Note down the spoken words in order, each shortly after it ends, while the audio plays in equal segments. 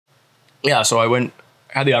yeah, so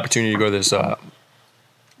had the opportunity to go to this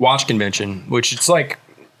watch convention, which it's like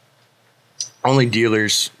only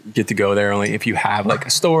dealers get to go there. Only if you have like a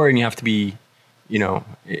store, and you have to be, you know,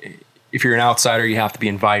 if you're an outsider, you have to be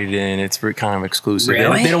invited in. It's kind of exclusive.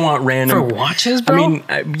 Really? They don't want random for watches, bro.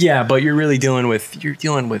 I mean, yeah, but you're dealing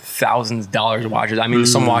with thousands of dollars of watches. I mean,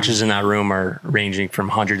 some watches in that room are ranging from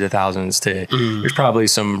hundreds of thousands to there's probably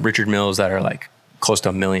some Richard Milles that are like close to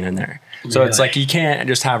 $1 million in there. So it's like you can't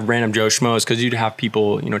just have random Joe Schmoes, because you'd have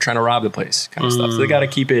people, you know, trying to rob the place kind of stuff. So they got to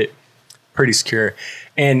keep it pretty secure.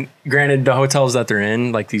 And granted, the hotels that they're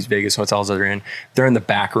in, like these Vegas hotels that they're in the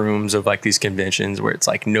back rooms of like these conventions where it's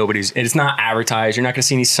like it's not advertised. You're not going to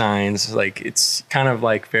see any signs. Like it's kind of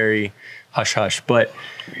like very hush hush, but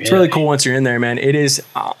it's really cool once you're in there, man. It is.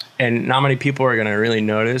 And not many people are going to really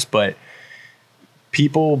notice, but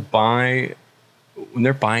people when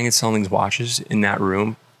they're buying and selling these watches in that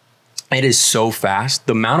room, it is so fast.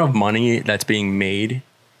 The amount of money that's being made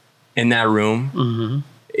in that room,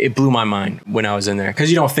 it blew my mind when I was in there, because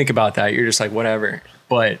you don't think about that. You're just like, whatever.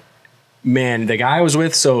 But man, the guy I was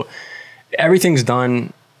with, so everything's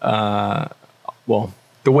done, well,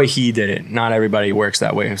 the way he did it. Not everybody works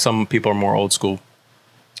that way. Some people are more old school,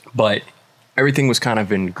 but everything was kind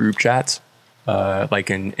of in group chats, like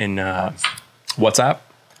in WhatsApp.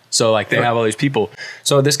 So like they have all these people.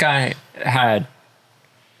 So this guy had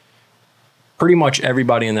pretty much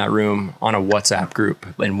everybody in that room on a WhatsApp group,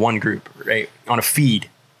 in one group, right? On a feed.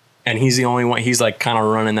 And he's the only one, he's like kind of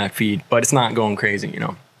running that feed, but it's not going crazy, you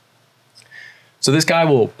know? So this guy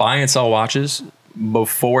will buy and sell watches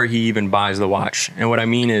before he even buys the watch. And what I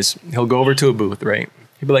mean is he'll go over to a booth, right?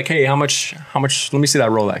 He'll be like, hey, how much, let me see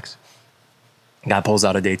that Rolex. Guy pulls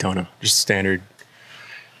out a Daytona, just standard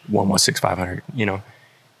 116-500, you know?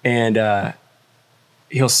 And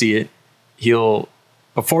he'll see it.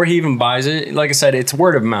 Before he even buys it, like I said, it's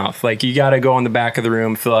word of mouth. Like you got to go in the back of the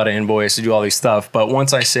room, fill out an invoice, do all these stuff. But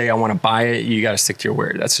once I say I want to buy it, you got to stick to your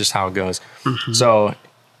word. That's just how it goes. So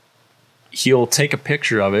he'll take a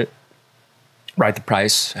picture of it, write the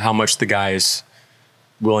price, how much the guy is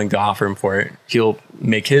willing to offer him for it. He'll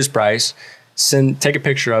make his price, take a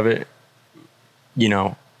picture of it, you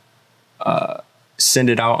know,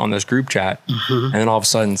 send it out on this group chat, and then all of a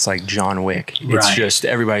sudden it's like John Wick. It's just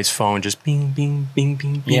everybody's phone just bing, bing, bing,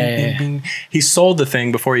 bing, bing, bing, bing. He sold the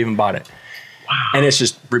thing before he even bought it. Wow. And it's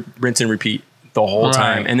just rinse and repeat the whole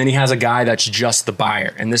time. And then he has a guy that's just the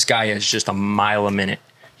buyer, and this guy is just a mile a minute.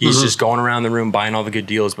 He's just going around the room buying all the good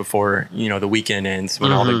deals before, you know, the weekend ends,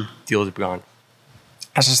 when all the deals are gone.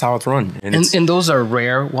 That's just how it's run. And those are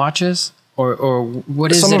rare watches? Or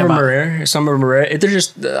what is it about? Some of them are rare. Some of them are rare. They're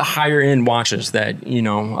just higher end watches that, you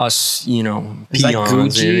know, us, you know, peons. Like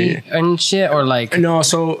Gucci and shit, or like... No,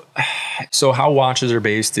 so how watches are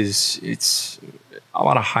based is it's a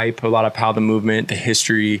lot of hype, a lot of how the movement, the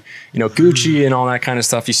history, you know, Gucci and all that kind of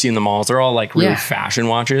stuff you see in the malls. They're all like really fashion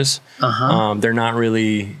watches. They're not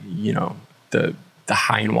really, you know, the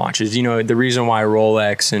high-end watches. You know, the reason why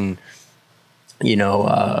Rolex and, you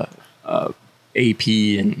know, AP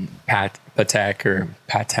and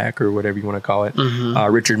Patek or whatever you want to call it,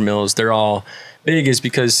 Richard Milles, they're all big, is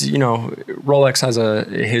because, you know, Rolex has a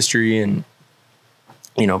history, and,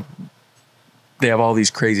 you know, they have all these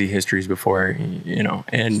crazy histories before, you know,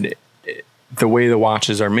 and the way the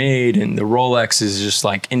watches are made, and the Rolex is just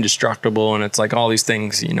like indestructible, and it's like all these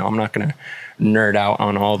things, you know, I'm not going to nerd out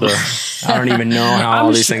on all the, I don't even know how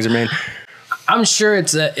all these things are made. I'm sure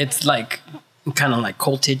it's like kind of like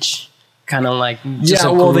cultage. Kind of like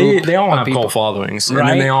they all have cult followings, and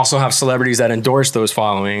then they also have celebrities that endorse those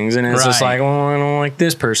followings, and it's just like, well, I don't like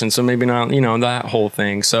this person, so maybe not, you know, that whole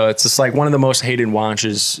thing. So it's just like one of the most hated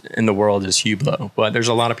watches in the world is Hublot, but there's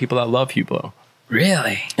a lot of people that love Hublot.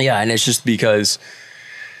 Really? Yeah, and it's just because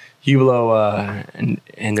Hublot,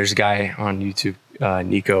 and there's a guy on YouTube,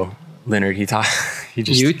 Nico Leonard. He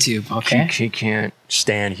just YouTube. Okay. He can't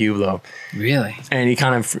stand Hublot. Really? And he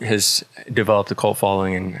kind of has developed a cult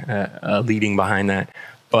following and leading behind that.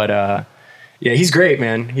 But yeah, he's great,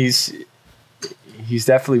 man. He's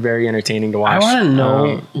definitely very entertaining to watch. I want to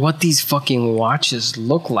know what these fucking watches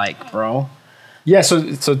look like, bro. Yeah.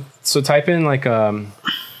 So type in like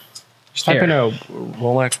just type in a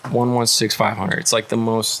Rolex 116-500. It's like the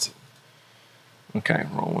most. Okay,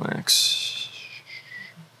 Rolex.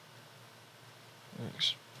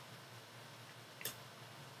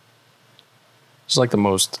 It's like the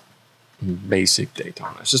most basic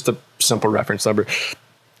Daytona. It's just a simple reference number.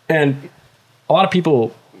 And a lot of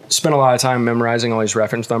people spend a lot of time memorizing all these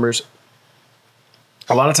reference numbers.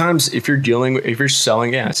 A lot of times, if you're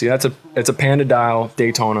selling, see, it's a Panda dial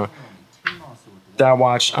Daytona. that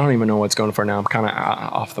watch, I don't even know what's going for now. I'm kind of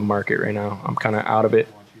off the market right now. I'm kind of out of it.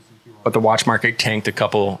 But the watch market tanked a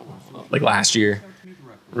couple, like last year.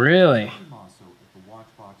 Really?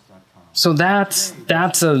 So that's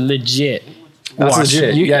a legit That's watch.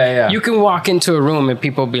 legit. Yeah. You can walk into a room and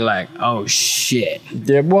people be like, "Oh shit."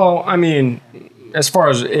 Yeah, well, I mean, as far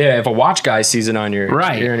as if a watch guy sees it on your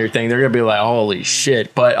Right. on your thing, they're gonna be like, "Holy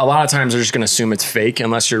shit!" But a lot of times they're just gonna assume it's fake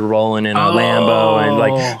unless you're rolling in a Lambo, and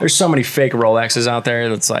like, there's so many fake Rolexes out there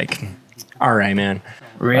that's like, all right, man.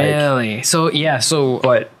 Really? Like, So yeah.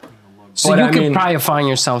 but So you could probably find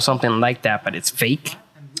yourself something like that, but it's fake.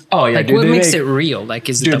 Oh yeah, Like dude, what makes it real? Like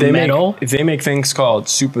is it the metal? They make things called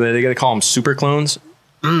they call them super clones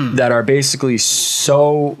that are basically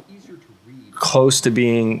so close to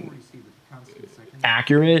being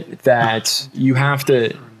accurate that you have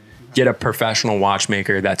to get a professional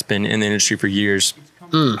watchmaker that's been in the industry for years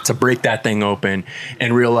to break that thing open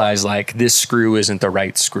and realize like this screw isn't the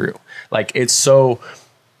right screw. Like it's so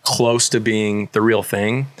close to being the real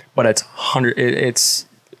thing, but it's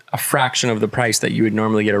a fraction of the price that you would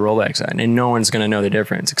normally get a Rolex at, and no one's going to know the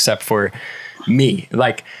difference except for me.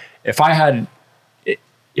 Like if I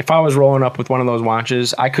was rolling up with one of those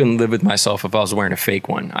watches, I couldn't live with myself if I was wearing a fake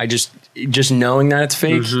one. I just knowing that it's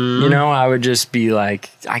fake, you know, I would just be like,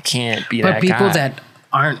 I can't be that guy. But people that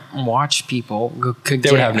aren't watch people could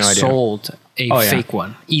would have no idea. Sold a fake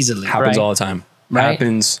one easily. Happens right? all the time. Right?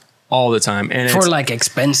 Happens all the time. And for like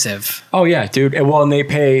expensive. Oh yeah, dude. Well, and they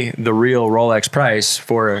pay the real Rolex price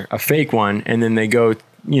for a fake one, and then they go,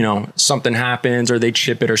 you know, something happens or they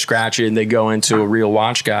chip it or scratch it, and they go into a real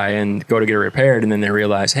watch guy and go to get it repaired, and then they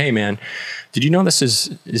realize, hey man, did you know this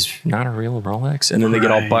is not a real Rolex? And then they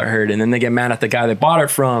get all butthurt, and then they get mad at the guy they bought it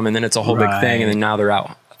from, and then it's a whole big thing, and then now they're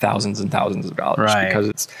out thousands and thousands of dollars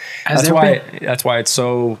because that's why it's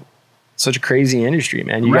such a crazy industry,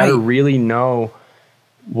 man. You got to really know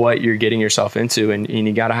what you're getting yourself into, and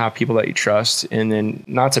you got to have people that you trust. And then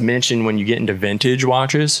not to mention when you get into vintage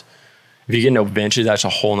watches, if you get into vintage, that's a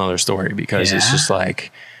whole nother story because it's just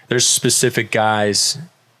like there's specific guys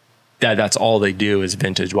that's all they do is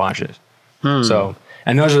vintage watches. So,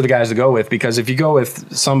 and those are the guys to go with, because if you go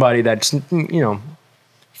with somebody that's, you know,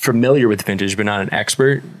 familiar with vintage but not an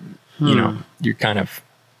expert, you know, you're kind of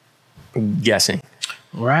guessing.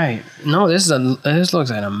 Right. No, this looks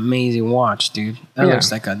like an amazing watch, dude. That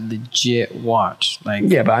looks like a legit watch. Like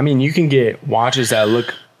yeah, but I mean, you can get watches that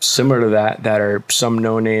look similar to that are some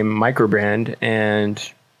no-name micro brand,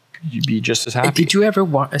 and you'd be just as happy. Did you ever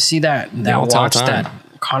see that watch that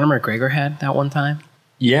Conor McGregor had that one time?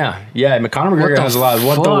 Yeah. Conor McGregor has a lot.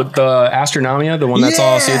 The Astronomia, the one that's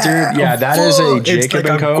all see-through. Yeah, that is a Jacob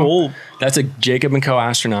 & Co. Gold. That's a Jacob & Co.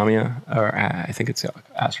 Astronomia, or I think it's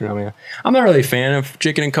Astronomia. I'm not really a fan of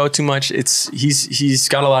Jacob & Co. too much. He's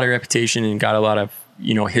got a lot of reputation and got a lot of,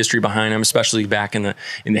 you know, history behind him, especially back in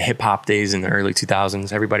the hip hop days in the early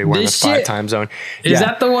 2000s. Everybody wearing the 5 time zone. Is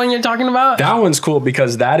that the one you're talking about? That one's cool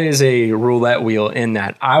because that is a roulette wheel in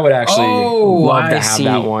that. I would actually love to have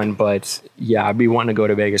that one, but yeah, I'd be wanting to go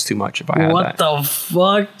to Vegas too much if I had that. What the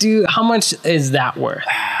fuck, dude? How much is that worth?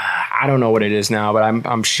 I don't know what it is now, but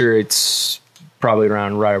I'm sure it's probably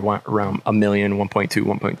around $1 million, 1.2,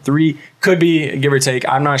 1.3. Could be, give or take.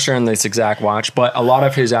 I'm not sure on this exact watch, but a lot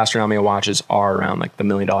of his Astronomia watches are around like the $1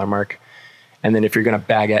 million mark. And then if you're going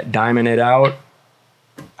to diamond it out,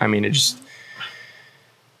 I mean,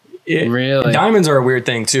 really, diamonds are a weird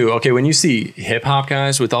thing too. Okay, when you see hip hop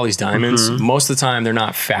guys with all these diamonds, most of the time they're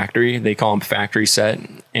not factory. They call them factory set.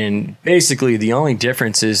 And basically the only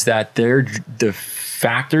difference is that the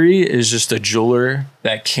factory is just a jeweler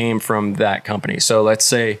that came from that company. So let's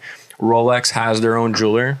say Rolex has their own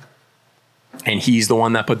jeweler and he's the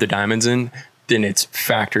one that put the diamonds in, then it's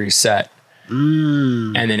factory set.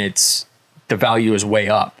 And then the value is way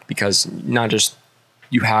up because not just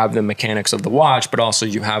you have the mechanics of the watch, but also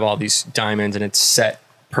you have all these diamonds and it's set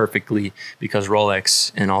perfectly because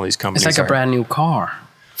Rolex and all these companies. It's like a brand new car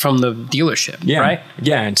from the dealership, right?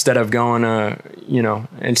 Yeah. Instead of going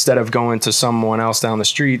to someone else down the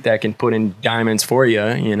street that can put in diamonds for you,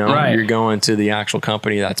 you're going to the actual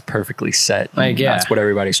company that's perfectly set. That's what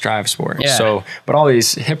everybody strives for. Yeah. So, but all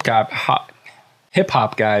these hip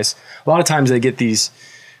hop guys, a lot of times they get these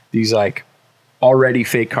like already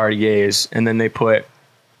fake Cartiers, and then they put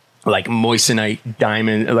like moissanite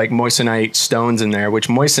diamond, like moissanite stones in there, which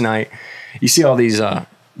moissanite, you see all these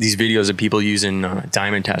videos of people using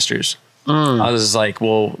diamond testers. I was like,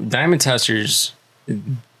 well, diamond testers,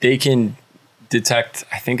 they can detect,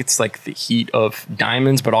 I think it's like the heat of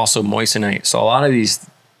diamonds, but also moissanite. So a lot of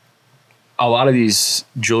these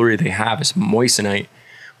jewelry they have is moissanite,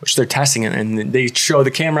 which they're testing it, and they show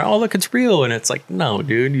the camera, oh, look, it's real. And it's like, no,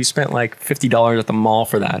 dude, you spent like $50 at the mall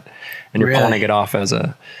for that. And you're pulling it off as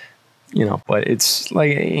a, you know, but it's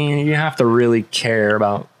like, you have to really care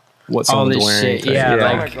about what someone's wearing. Shit. Yeah,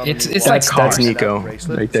 like it's like cars. That's Nico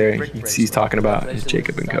right there. He's talking about his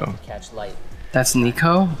Jacob & Co. That's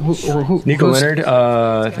Nico? Nico Leonard,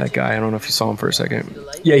 that guy. I don't know if you saw him for a second.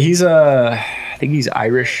 Yeah, he's I think he's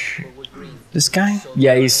Irish. This guy?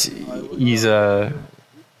 Yeah, he's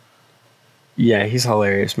yeah, he's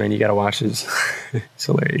hilarious, man. You gotta watch his. He's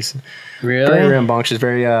hilarious. Really? Very rambunctious,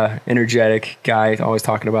 very energetic guy. Always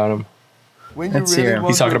talking about him. Let's hear him.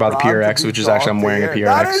 He's talking about the PRX, which is actually I'm wearing a PRX.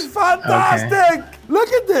 That is fantastic! Okay. Look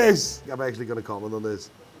at this! I'm actually going to comment on this.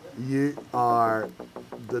 You are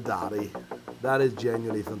the daddy. That is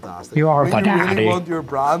genuinely fantastic. You are the daddy. You really want your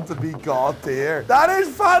brand to be God tier. That is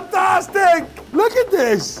fantastic! Look at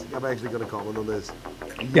this! I'm actually going to comment on this.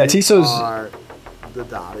 Yeah, Tisso's the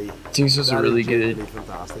daddy. Tisso's a really good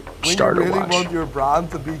starter watch. You really want your brand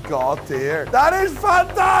to be God tier. That is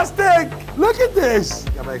fantastic! Look at this!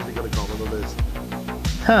 I'm actually going to comment on this.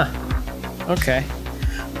 Huh. Okay.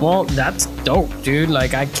 Well, that's dope, dude.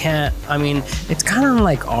 Like, I mean, it's kind of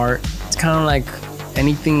like art. It's kind of like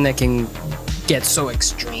anything that can get so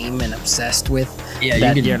extreme and obsessed with. Yeah,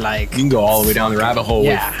 that you can go all the way down the rabbit hole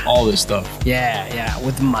with all this stuff. Yeah,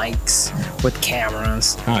 with mics, with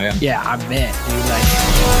cameras. Oh, yeah. Yeah, I bet, dude.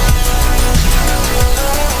 Like...